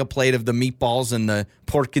 send me a plate of the meatballs and the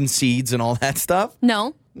pork and seeds and all that stuff?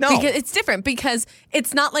 No. No. Because it's different because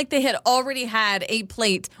it's not like they had already had a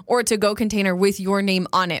plate or a to-go container with your name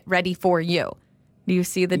on it ready for you. Do you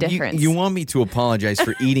see the difference? You want me to apologize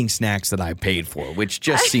for eating snacks that I paid for, which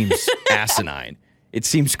just seems asinine. It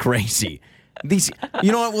seems crazy.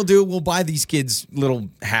 You know what we'll do? We'll buy these kids little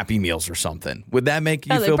Happy Meals or something. Would that make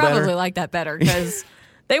you feel better? They probably like that better because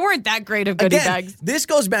they weren't that great of goodie bags. This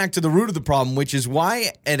goes back to the root of the problem, which is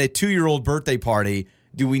why at a 2-year-old birthday party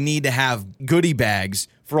do we need to have goodie bags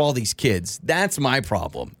for all these kids? That's my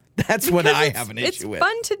problem. That's what I have an issue with. It's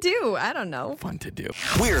fun to do. I don't know. Fun to do.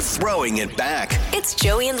 We're throwing it back. It's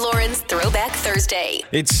Joey and Lauren's Throwback Thursday.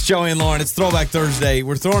 It's Joey and Lauren. It's Throwback Thursday.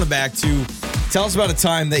 We're throwing it back to tell us about a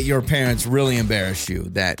time that your parents really embarrassed you,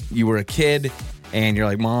 that you were a kid and you're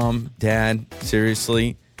like, Mom, Dad,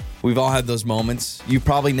 seriously? We've all had those moments. You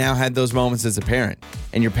probably now had those moments as a parent,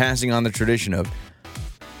 and you're passing on the tradition of,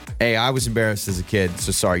 hey, I was embarrassed as a kid,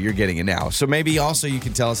 so sorry, you're getting it now. So maybe also you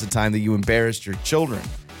can tell us a time that you embarrassed your children.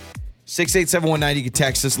 68719, you can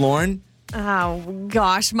text us, Lauren. Oh,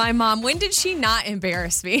 gosh. My mom, when did she not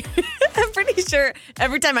embarrass me? I'm pretty sure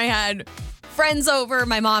every time I had friends over,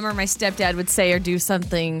 my mom or my stepdad would say or do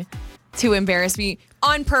something to embarrass me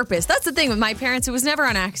on purpose. That's the thing with my parents. It was never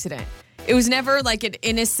on accident. It was never like an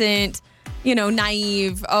innocent,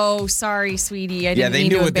 naive, oh, sorry, sweetie, I didn't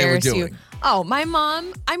mean to embarrass you. Oh, my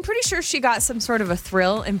mom, I'm pretty sure she got some sort of a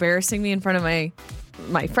thrill embarrassing me in front of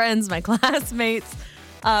my friends, my classmates.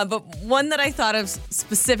 But one that I thought of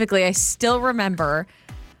specifically, I still remember.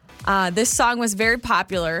 This song was very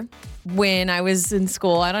popular when I was in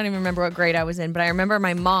school. I don't even remember what grade I was in, but I remember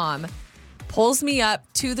my mom pulls me up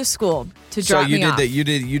to the school to drop me off. You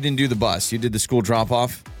didn't do the bus. You did the school drop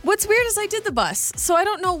off. What's weird is I did the bus. So I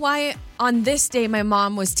don't know why on this day my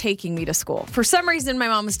mom was taking me to school. For some reason, my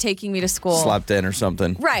mom was taking me to school. Slept in or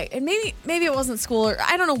something. Right. And maybe it wasn't school, or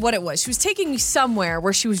I don't know what it was. She was taking me somewhere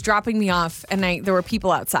where she was dropping me off, and there were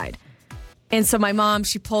people outside. And so my mom,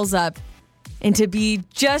 she pulls up, and to be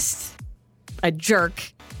just a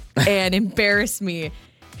jerk and embarrass me,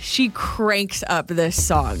 she cranks up this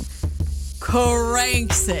song.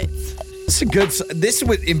 Cranks it. It's a good. This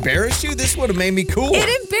would embarrass you. This would have made me cool.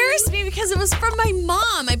 It embarrassed me because it was from my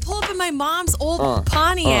mom. I pull up in my mom's old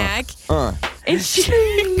Pontiac, and she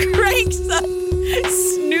cranks up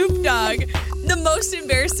Snoop Dogg. The most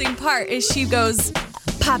embarrassing part is she goes,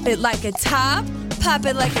 "Pop it like a top, pop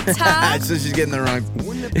it like a top." So she's getting the wrong.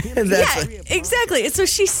 Exactly. And so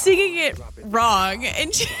she's singing it wrong,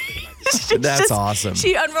 and that's awesome.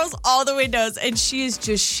 She unrolls all the windows, and she is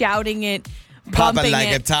just shouting it. Pop it like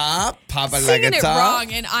a top, pop it like a top. Singing it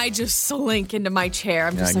wrong, and I just slink into my chair.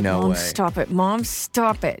 I'm just Mom, stop it. Mom,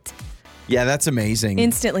 stop it. Yeah, that's amazing.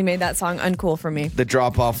 Instantly made that song uncool for me. The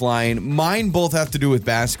drop-off line. Mine both have to do with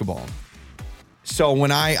basketball. So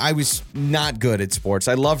when I was not good at sports,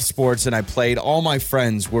 I loved sports, and I played. All my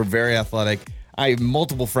friends were very athletic.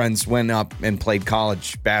 Multiple friends went up and played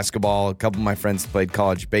college basketball. A couple of my friends played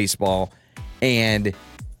college baseball, and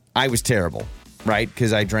I was terrible. Right?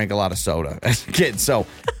 Because I drank a lot of soda as a kid. So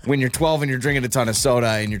when you're 12 and you're drinking a ton of soda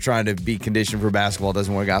and you're trying to be conditioned for basketball, it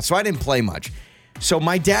doesn't work out. So I didn't play much. So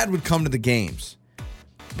my dad would come to the games.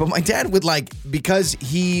 But my dad would because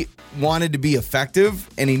he wanted to be effective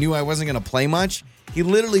and he knew I wasn't going to play much, he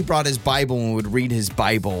literally brought his Bible and would read his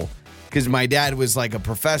Bible. Because my dad was a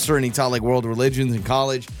professor and he taught world religions in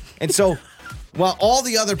college. And so while all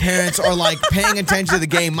the other parents are paying attention to the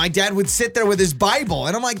game, my dad would sit there with his Bible.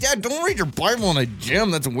 And I'm like, Dad, don't read your Bible in a gym.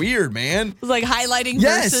 That's weird, man. It was highlighting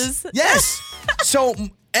verses. Yes. So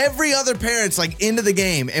every other parent's into the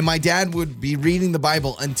game, and my dad would be reading the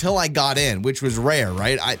Bible until I got in, which was rare,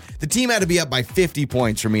 right? The team had to be up by 50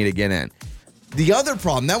 points for me to get in. The other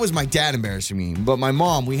problem, that was my dad embarrassing me, but my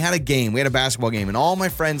mom, we had a basketball game, and all my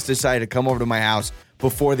friends decided to come over to my house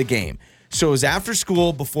before the game. So it was after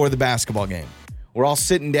school before the basketball game. We're all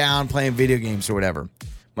sitting down playing video games or whatever.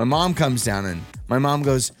 My mom comes down and my mom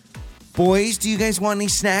goes, "Boys, do you guys want any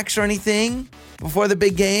snacks or anything before the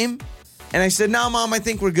big game?" And I said, "No, Mom, I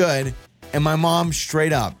think we're good." And my mom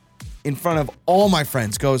straight up in front of all my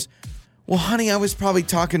friends goes, "Well, honey, I was probably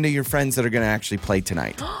talking to your friends that are going to actually play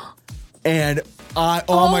tonight." And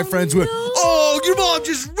all my friends went, "Oh, your mom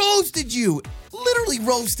just roasted you." Literally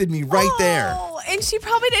roasted me right there. And she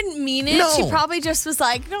probably didn't mean it. No. She probably just was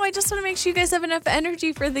like, "No, I just want to make sure you guys have enough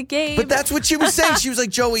energy for the game." But that's what she was saying. She was like,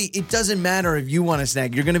 "Joey, it doesn't matter if you want a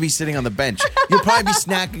snack. You're going to be sitting on the bench. You'll probably be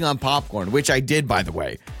snacking on popcorn," which I did, by the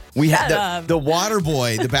way. We had the water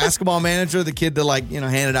boy, the basketball manager, the kid that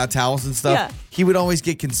handed out towels and stuff. Yeah. He would always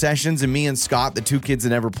get concessions, and me and Scott, the two kids that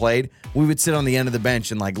never played, we would sit on the end of the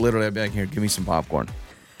bench and literally I'd be like, "Here, give me some popcorn."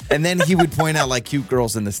 And then he would point out cute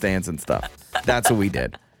girls in the stands and stuff. That's what we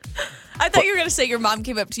did. I thought you were going to say your mom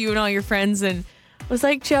came up to you and all your friends and was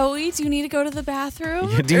like, "Joey, do you need to go to the bathroom?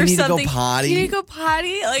 Do you need to go potty? Do you need to go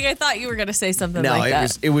potty?" I thought you were going to say something no, like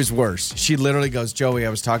that. No, it was worse. She literally goes, "Joey, I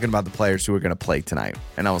was talking about the players who are going to play tonight."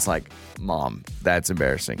 And I was like, "Mom, that's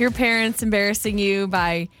embarrassing." Your parents embarrassing you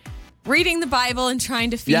by reading the Bible and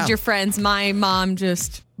trying to feed your friends. My mom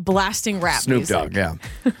just blasting rap Snoop music. Dogg, yeah.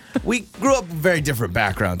 We grew up with very different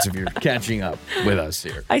backgrounds if you're catching up with us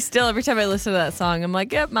here. I still, every time I listen to that song, I'm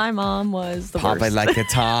like, "Yep, my mom was the Pop worst." it like a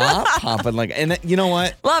top, pop it like... And you know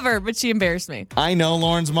what? Love her, but she embarrassed me. I know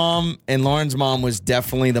Lauren's mom, and Lauren's mom was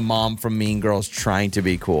definitely the mom from Mean Girls trying to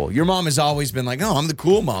be cool. Your mom has always been like, "Oh, I'm the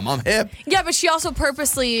cool mom. I'm hip." Yeah, but she also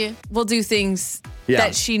purposely will do things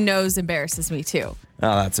that she knows embarrasses me too.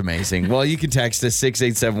 Oh, that's amazing. Well, you can text us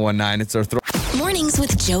 68719. It's our Mornings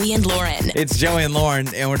with Joey and Lauren. It's Joey and Lauren,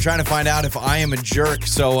 and we're trying to find out if I am a jerk.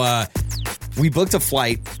 So we booked a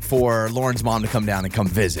flight for Lauren's mom to come down and come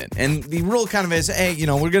visit. And the rule kind of is, hey,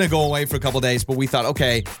 we're going to go away for a couple days, but we thought,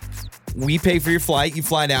 okay, we pay for your flight. You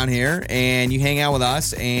fly down here, and you hang out with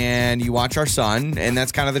us, and you watch our son, and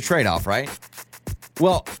that's kind of the trade-off, right?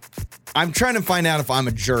 Well, I'm trying to find out if I'm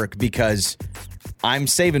a jerk because I'm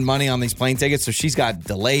saving money on these plane tickets, so she's got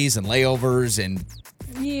delays and layovers and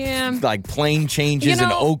plane changes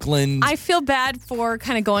in Oakland. I feel bad for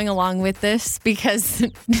kind of going along with this because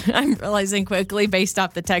I'm realizing quickly based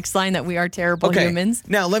off the text line that we are terrible humans.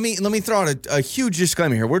 Now, let me throw out a huge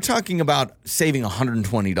disclaimer here. We're talking about saving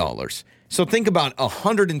 $120. So think about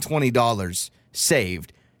 $120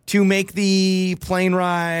 saved to make the plane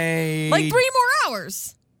ride 3 more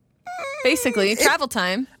hours. Basically, travel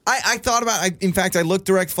time. I thought about it. In fact, I looked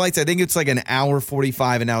direct flights. I think it's like an hour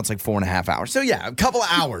 45, and now it's like 4.5 hours. So, yeah, a couple of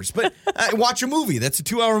hours. But watch a movie. That's a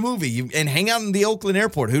 2-hour movie. And hang out in the Oakland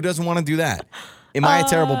airport. Who doesn't want to do that? Am I a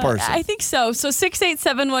terrible person? I think so. So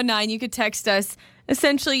 68719, you could text us.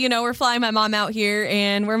 Essentially, we're flying my mom out here,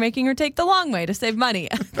 and we're making her take the long way to save money.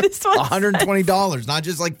 This one $120, not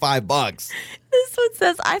just like $5. This one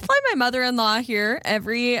says, I fly my mother-in-law here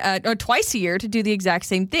or twice a year to do the exact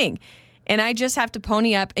same thing. And I just have to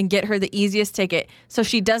pony up and get her the easiest ticket so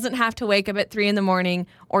she doesn't have to wake up at 3 a.m.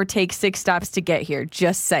 or take 6 stops to get here.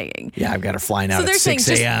 Just saying. Yeah, I've got her flying out at 6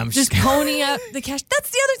 a.m. Just pony up the cash.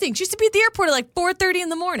 That's the other thing. She used to be at the airport at like 4:30 in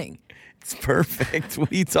the morning. It's perfect.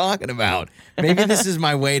 What are you talking about? Maybe this is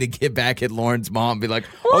my way to get back at Lauren's mom and be like,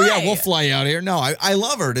 oh, yeah, we'll fly you out here. No, I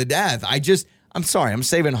love her to death. I'm sorry. I'm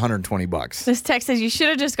saving $120. This text says, you should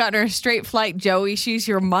have just gotten her a straight flight, Joey. She's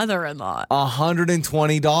your mother-in-law.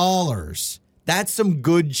 $120. That's some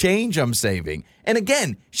good change I'm saving. And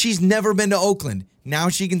again, she's never been to Oakland. Now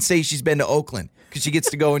she can say she's been to Oakland because she gets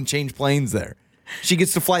to go and change planes there. She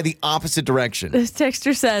gets to fly the opposite direction. This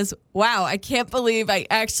texter says, wow, I can't believe I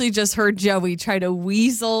actually just heard Joey try to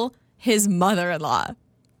weasel his mother-in-law.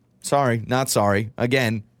 Sorry, not sorry.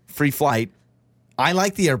 Again, free flight. I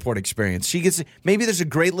like the airport experience. Maybe there's a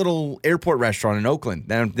great little airport restaurant in Oakland.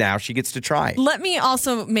 Now she gets to try. Let me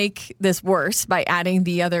also make this worse by adding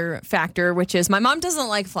the other factor, which is my mom doesn't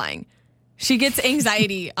like flying. She gets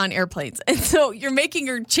anxiety on airplanes. And so you're making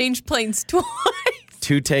her change planes twice.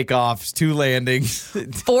 2 takeoffs, 2 landings.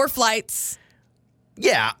 4 flights.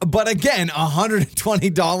 Yeah, but again,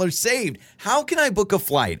 $120 saved. How can I book a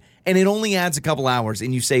flight and it only adds a couple hours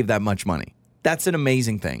and you save that much money? That's an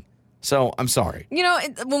amazing thing. So, I'm sorry.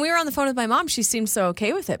 When we were on the phone with my mom, she seemed so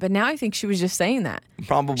okay with it. But now I think she was just saying that.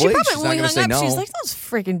 Probably. She's not when we going to hung say up, no. she's like, those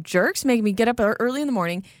freaking jerks making me get up early in the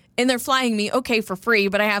morning. And they're flying me, okay, for free.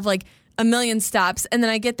 But I have like a million stops. And then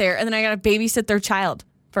I get there. And then I got to babysit their child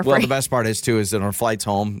for free. Well, the best part is, too, is that our flight's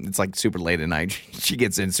home. It's like super late at night. She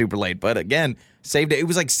gets in super late. But again, saved it. It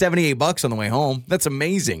was like $78 on the way home. That's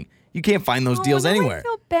amazing. You can't find those deals anywhere. I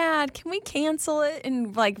feel bad. Can we cancel it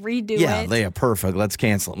and redo it? Yeah, they are perfect. Let's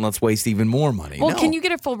cancel it and let's waste even more money. Well, can you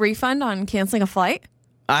get a full refund on canceling a flight?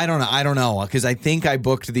 I don't know because I think I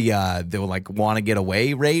booked the want to get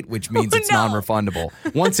away rate, which means it's non-refundable.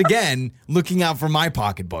 Once again, looking out for my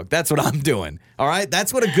pocketbook. That's what I'm doing. All right,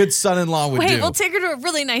 that's what a good son-in-law would do. Wait, we'll take her to a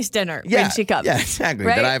really nice dinner when she comes. Yeah, exactly.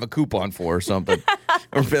 Right? That I have a coupon for or something.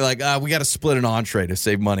 Or be like, we got to split an entree to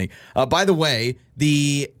save money. By the way,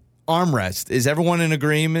 the armrest. Is everyone in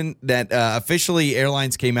agreement that officially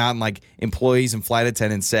airlines came out and employees and flight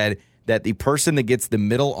attendants said that the person that gets the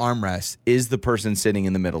middle armrest is the person sitting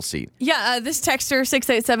in the middle seat? Yeah, this texter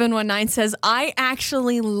 68719 says, I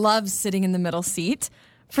actually love sitting in the middle seat.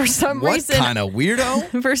 For some reason. What kind of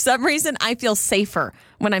weirdo? For some reason, I feel safer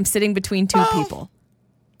when I'm sitting between two people.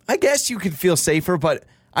 I guess you could feel safer, but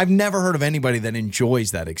I've never heard of anybody that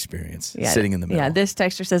enjoys that experience, sitting in the middle. Yeah, this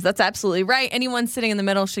texter says, that's absolutely right. Anyone sitting in the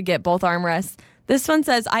middle should get both armrests. This one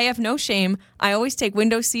says, I have no shame. I always take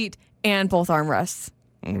window seat and both armrests.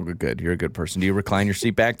 Oh, good. You're a good person. Do you recline your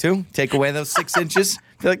seat back too? Take away those 6 inches?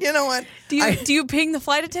 Be like, you know what? Do you ping the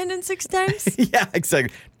flight attendant 6 times? Yeah,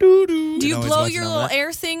 exactly. Do you blow your little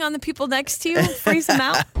air thing on the people next to you? Freeze them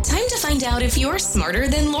out? Time to find out if you're smarter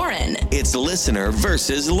than Lauren. It's listener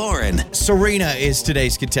versus Lauren. Serena is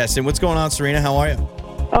today's contestant. What's going on, Serena? How are you?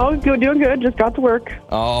 Oh, good, doing good. Just got to work.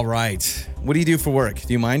 All right. What do you do for work?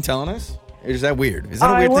 Do you mind telling us? Or is that weird? Is that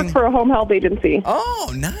a I weird work thing? for a home health agency.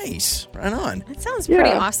 Oh, nice. Right on. That sounds pretty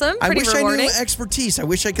awesome. Pretty I wish rewarding. I knew expertise. I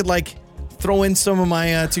wish I could throw in some of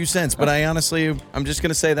my 2 cents, but I'm just going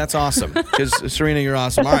to say that's awesome because Serena, you're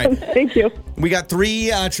awesome. All right. Thank you. We got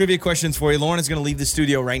 3 trivia questions for you. Lauren is going to leave the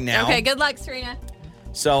studio right now. Okay, good luck, Serena.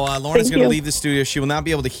 So Lauren is going to leave the studio. She will not be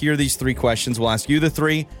able to hear these 3 questions. We'll ask you the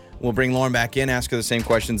 3. We'll bring Lauren back in, ask her the same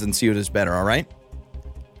questions, and see who does better, all right?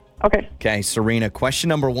 Okay. Okay, Serena, question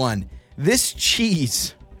number 1. This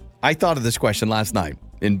cheese, I thought of this question last night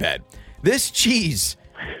in bed. This cheese,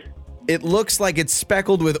 it looks like it's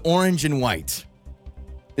speckled with orange and white.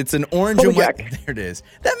 It's an orange and white. There it is.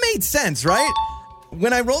 That made sense, right?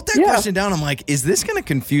 When I wrote that question down, I'm like, is this going to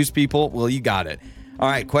confuse people? Well, you got it. All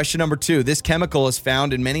right, question number 2. This chemical is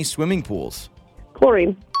found in many swimming pools.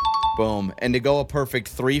 Chlorine. Boom. And to go a perfect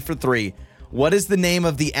 3 for 3, what is the name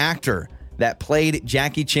of the actor that played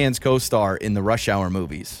Jackie Chan's co-star in the Rush Hour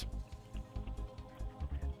movies?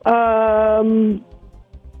 I'm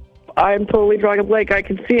totally drawing a blank. I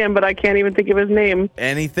can see him, but I can't even think of his name.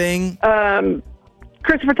 Anything?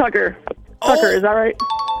 Christopher Tucker. Tucker, is that right?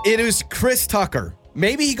 It is Chris Tucker.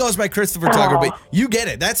 Maybe he goes by Christopher Tucker, but you get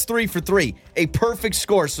it. That's 3 for 3. A perfect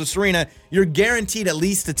score. So, Serena, you're guaranteed at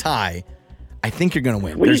least a tie. I think you're going to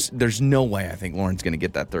win. There's no way I think Lauren's going to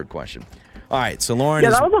get that third question. All right, so Lauren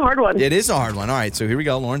that was a hard one. It is a hard one. All right, so here we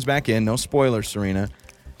go. Lauren's back in. No spoilers, Serena.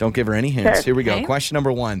 Don't give her any hints. Okay. Here we go. Okay. Question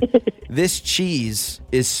number 1. This cheese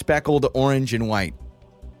is speckled orange and white.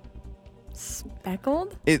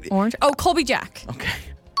 Speckled? Orange? Oh, Colby Jack. Okay.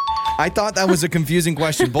 I thought that was a confusing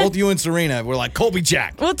question. Both you and Serena were like, Colby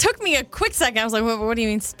Jack. Well, it took me a quick second. I was like, what do you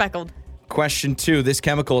mean speckled? Question 2. This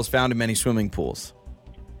chemical is found in many swimming pools.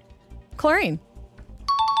 Chlorine.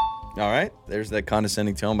 All right. There's that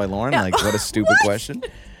condescending tone by Lauren. Like, what a stupid question.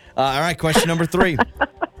 All right. Question number 3.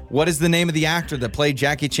 What is the name of the actor that played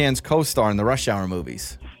Jackie Chan's co-star in the Rush Hour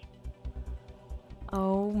movies?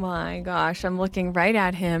 Oh my gosh. I'm looking right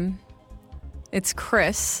at him. It's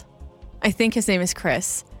Chris. I think his name is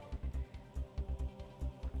Chris.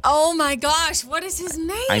 Oh my gosh. What is his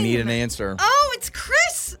name? I need an answer. Oh, it's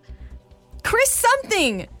Chris. Chris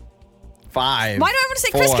something. 5. Why do I want to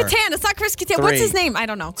say Chris 4, Kattan? It's not Chris Kattan. 3, What's his name? I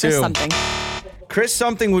don't know. Chris 2. something. Chris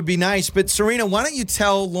something would be nice, but Serena, why don't you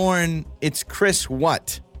tell Lauren it's Chris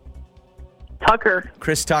what? Tucker.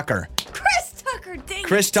 Chris Tucker. Chris Tucker. Dang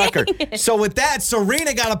Chris it, Tucker. dang it. So with that,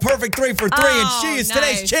 Serena got a perfect 3 for 3, and she is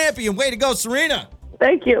today's nice. champion. Way to go, Serena.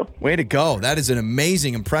 Thank you. Way to go. That is an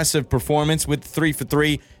amazing, impressive performance with 3 for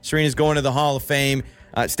 3. Serena's going to the Hall of Fame.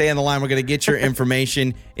 Stay on the line. We're going to get your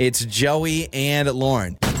information. It's Joey and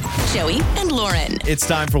Lauren. Joey and Lauren. It's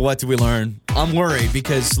time for What Do We Learn? I'm worried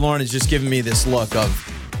because Lauren has just given me this look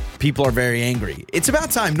of people are very angry. It's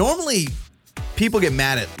about time. Normally, people get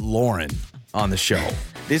mad at Lauren on the show.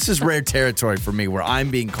 This is rare territory for me where I'm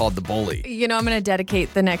being called the bully. You know, I'm going to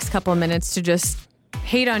dedicate the next couple of minutes to just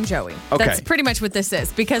hate on Joey. Okay. That's pretty much what this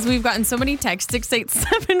is because we've gotten so many texts,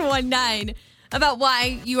 68719, about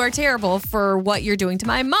why you are terrible for what you're doing to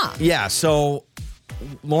my mom. Yeah, so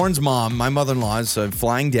Lauren's mom, my mother-in-law, is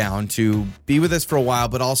flying down to be with us for a while,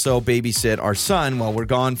 but also babysit our son while we're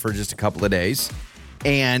gone for just a couple of days.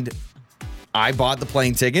 And I bought the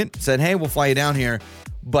plane ticket, said, hey, we'll fly you down here.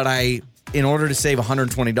 But in order to save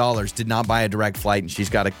 $120, did not buy a direct flight. And she's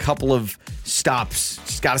got a couple of stops.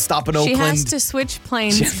 She's got to stop in Oakland. She has to switch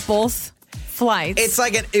planes, both flights. It's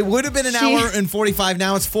like it would have been an hour and 45.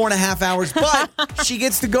 Now it's 4.5 hours. But she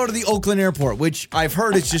gets to go to the Oakland airport, which I've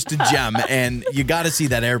heard is just a gem. And you got to see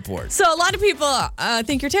that airport. So a lot of people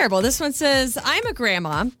think you're terrible. This one says, I'm a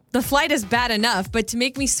grandma. The flight is bad enough, but to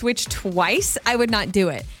make me switch twice, I would not do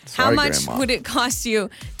it. Sorry, How much Grandma. would it cost you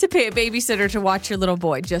to pay a babysitter to watch your little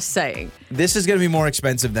boy? Just saying. This is going to be more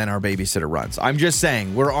expensive than our babysitter runs. I'm just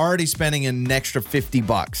saying, we're already spending an extra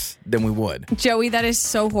 $50 than we would. Joey, that is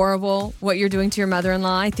so horrible what you're doing to your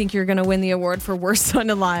mother-in-law. I think you're going to win the award for worst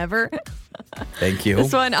son-in-law ever. Thank you.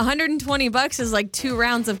 This one, $120 is like 2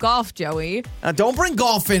 rounds of golf, Joey. Don't bring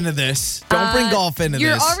golf into this. Don't bring golf into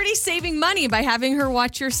You're this. already saving money by having her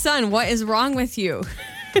watch your son. What is wrong with you?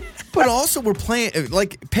 But also, we're paying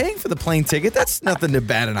for the plane ticket. That's nothing to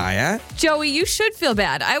bat an eye at. Joey, you should feel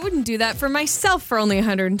bad. I wouldn't do that for myself for only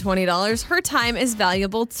 $120. Her time is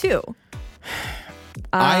valuable too.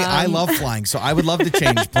 I love flying, so I would love to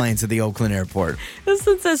change planes at the Oakland airport. This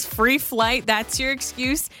one says free flight. That's your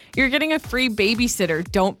excuse. You're getting a free babysitter.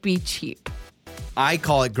 Don't be cheap. I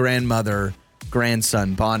call it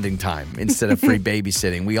grandson bonding time instead of free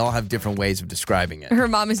babysitting. We all have different ways of describing it. Her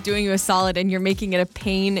mom is doing you a solid and you're making it a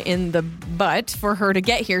pain in the butt for her to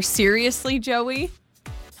get here. Seriously, Joey?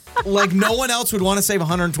 Like no one else would want to save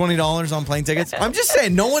 $120 on plane tickets. I'm just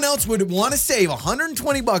saying, no one else would want to save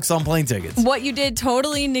 $120 on plane tickets. What you did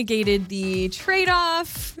totally negated the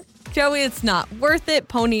trade-off. Joey, it's not worth it.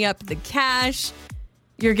 Pony up the cash.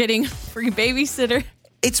 You're getting a free babysitter.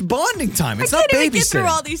 It's bonding time. It's I not can't even get through babysitting.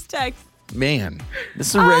 all these texts. Man, this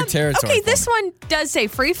is a rare territory. Okay, for this me. one does say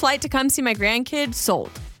free flight to come see my grandkid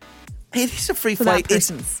sold. It is a free For that flight.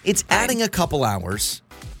 person's It's fine. adding a couple hours,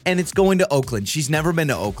 and it's going to Oakland. She's never been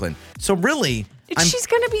to Oakland. So really, She's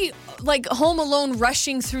going to be like home alone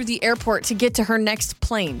rushing through the airport to get to her next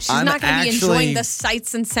plane. She's I'm not going to be actually- enjoying the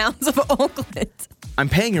sights and sounds of Oakland. I'm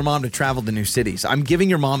paying your mom to travel to new cities. I'm giving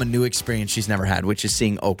your mom a new experience she's never had, which is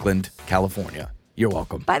seeing Oakland, California. You're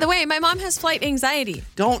welcome. By the way, my mom has flight anxiety.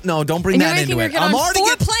 Don't bring And you're that making into her it. get on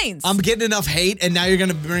 4 planes. I'm getting enough hate, and now you're going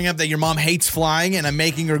to bring up that your mom hates flying, and I'm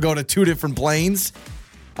making her go to 2 different planes.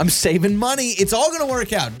 I'm saving money. It's all going to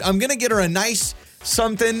work out. I'm going to get her a nice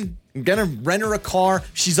something. I'm going to rent her a car.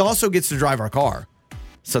 She also gets to drive our car.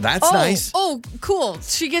 So that's nice. Oh, cool.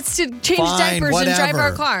 She gets to change Fine, diapers and drive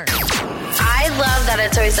our whatever. car. I love that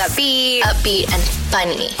it's always upbeat and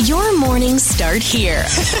funny. Your mornings start here.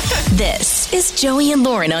 This is Joey and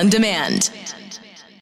Lauren on Demand.